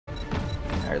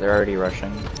Alright, they're already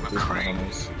rushing.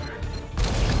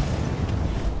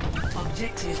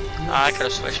 I could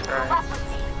have switched her.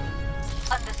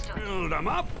 Build them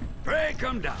up, break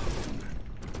them down.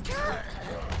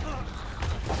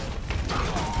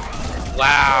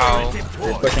 Wow.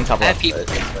 They're pushing top left.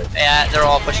 Yeah, they're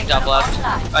all pushing top left.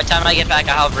 By the time I get back,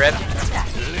 I'll have rip.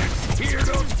 Hear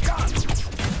those guns.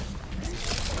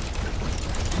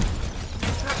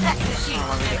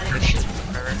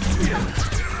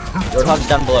 Roadhog's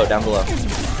down below, down below.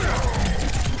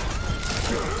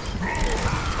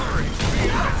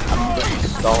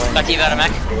 Stalling. Got you out of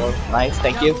mech. Nice,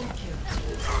 thank you.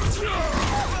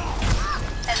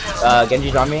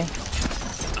 Genji's on me.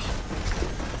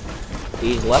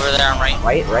 He's left. Over there, I'm right.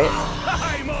 Right.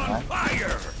 I'm on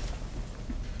fire.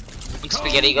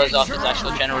 Spaghetti goes off his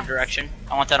actual general direction.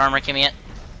 I want that armor, give me it.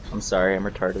 I'm sorry, I'm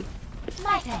retarded.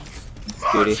 My thanks.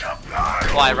 Beauty.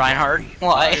 Why, Reinhardt?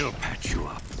 Why? I'll patch you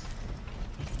up.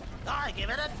 I give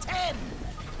it a 10.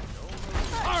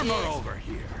 Armor over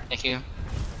here. Thank you.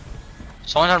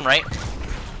 Someone's on right.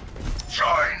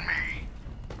 Join me.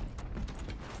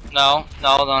 No. A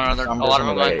lot of them on are the going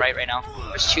right. right now.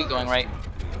 There's 2 going right.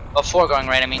 Oh, 4 going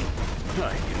right, I mean.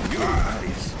 I can use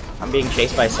this. I'm being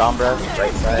chased by Sombra,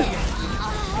 right side.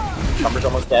 Sombra's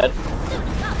almost dead.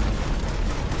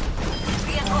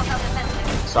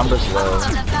 Sombra's low.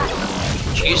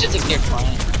 She used it to clear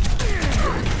flying.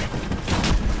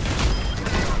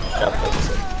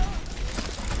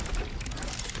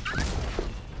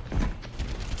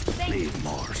 Need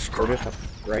more We're scrap. just up,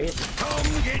 right? Come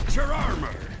get your armor.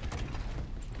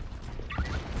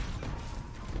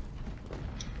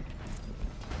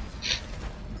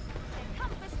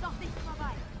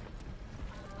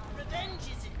 Revenge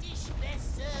is a dish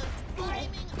best served flaming.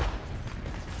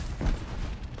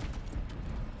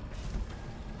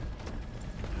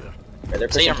 Yeah, they're Say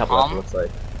pushing your top mom. left, it looks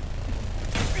like.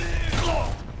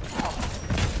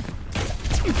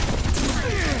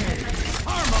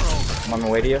 I'm on the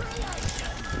way to you.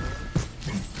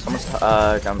 Someone's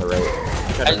down the right.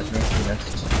 Try to miss me, he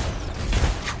missed.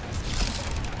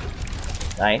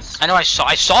 Nice. I know I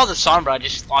saw the Sombra, I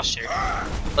just lost her.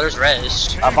 There's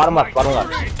Rez. Bottom left, bottom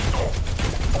left.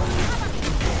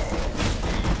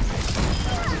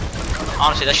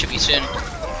 Honestly, that should be soon.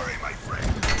 Sorry, my friend.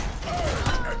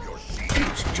 And your seat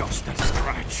is just a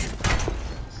scratch.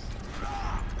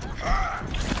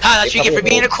 Ah, that's what you get for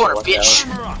being in a corner, bitch.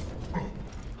 Armor up.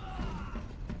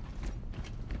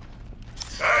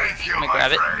 Thank you, Let me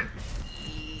grab it. friend.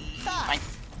 Fine.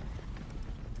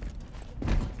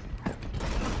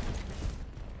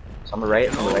 On the right,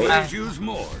 on the right. Always use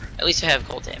more. At least I have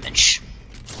cold damage.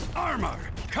 Armor,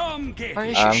 come get Where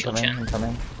it. is your I'm shield coming, gen? I'm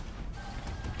coming.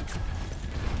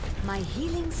 My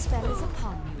healing spell is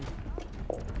upon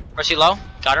you. Where's he low?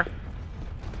 Got her.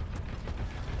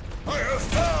 I have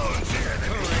found the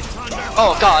enemy.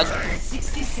 Oh god.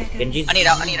 60 seconds. Genji's, I need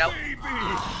out.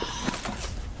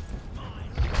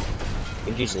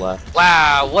 Genji's left.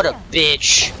 Wow, what a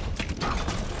bitch.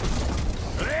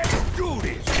 Let's do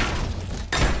this.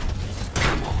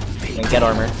 And get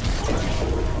armor.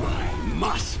 My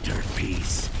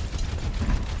masterpiece.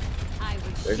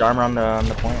 There's armor on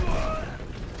the point.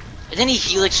 And then he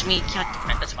helixed me. God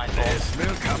damn it, that's my fault. This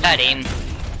will come. Bad aim.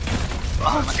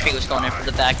 Oh, my tree was going in for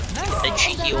the back. They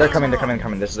cheat heal. They're coming.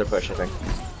 This is their push, I think.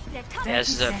 Yeah,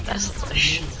 that's the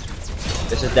push.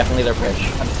 This is definitely their push.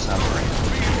 100%.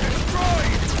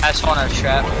 I just want to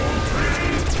trap.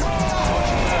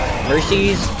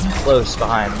 Mercy's close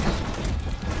behind.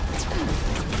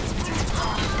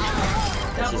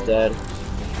 She's dead.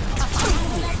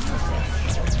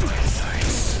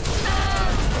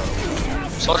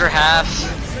 Soldier half.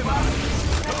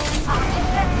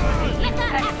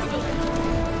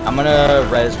 I'm gonna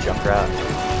res Junkrat.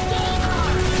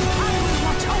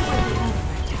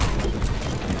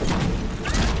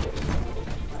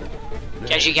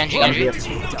 Genji. Who's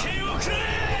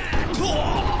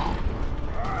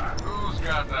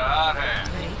got the hot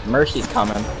hand? Mercy's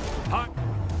coming.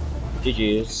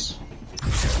 GG's.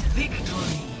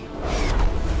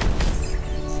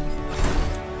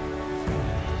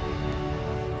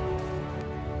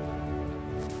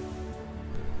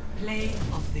 Play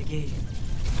of the game.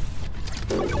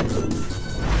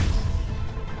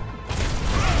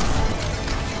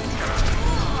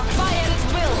 Fire at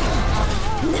will.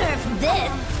 Nerf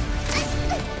this.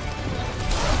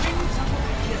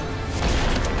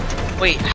 Wait.